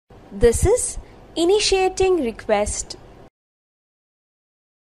This is Initiating Request.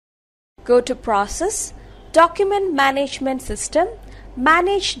 Go to Process, Document Management System,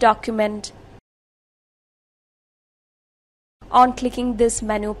 Manage Document. On clicking this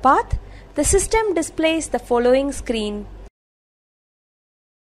menu path, the system displays the following screen.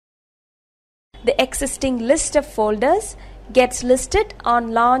 The existing list of folders gets listed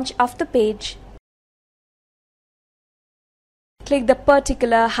on launch of the page. Click the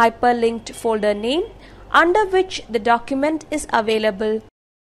particular hyperlinked folder name under which the document is available.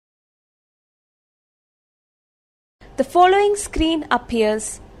 The following screen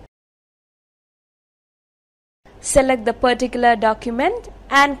appears. Select the particular document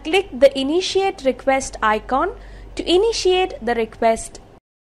and click the Initiate Request icon to initiate the request.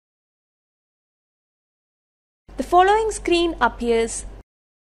 The following screen appears.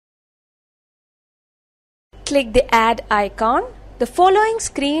 Click the Add icon. The following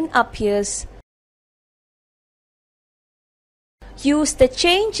screen appears. Use the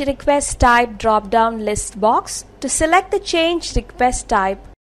Change Request Type drop-down list box to select the change request type.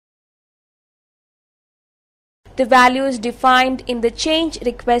 The values defined in the Change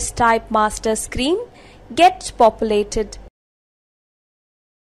Request Type master screen get populated.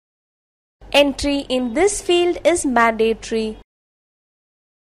 Entry in this field is mandatory.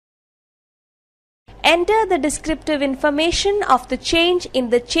 Enter the descriptive information of the change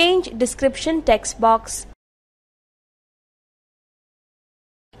in the Change Description text box.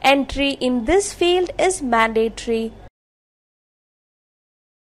 Entry in this field is mandatory.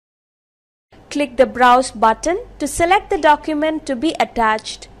 Click the Browse button to select the document to be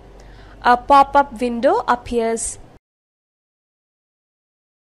attached. A pop-up window appears.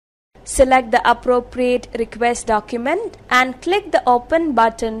 Select the appropriate request document and click the Open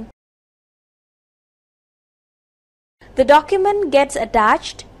button. The document gets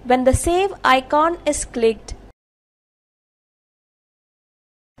attached when the Save icon is clicked.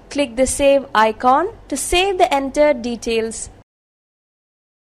 Click the Save icon to save the entered details.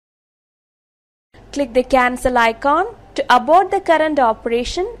 Click the Cancel icon to abort the current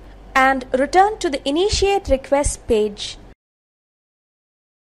operation and return to the Initiate Request page.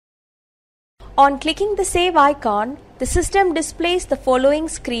 On clicking the Save icon, the system displays the following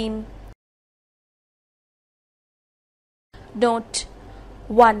screen. Note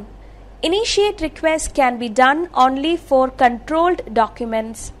 1. Initiate request can be done only for controlled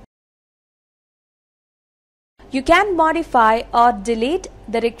documents. You can modify or delete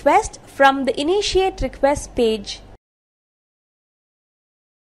the request from the Initiate Request page.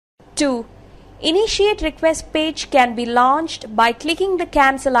 2. Initiate Request page can be launched by clicking the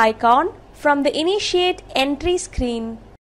Cancel icon from the Initiate Entry screen.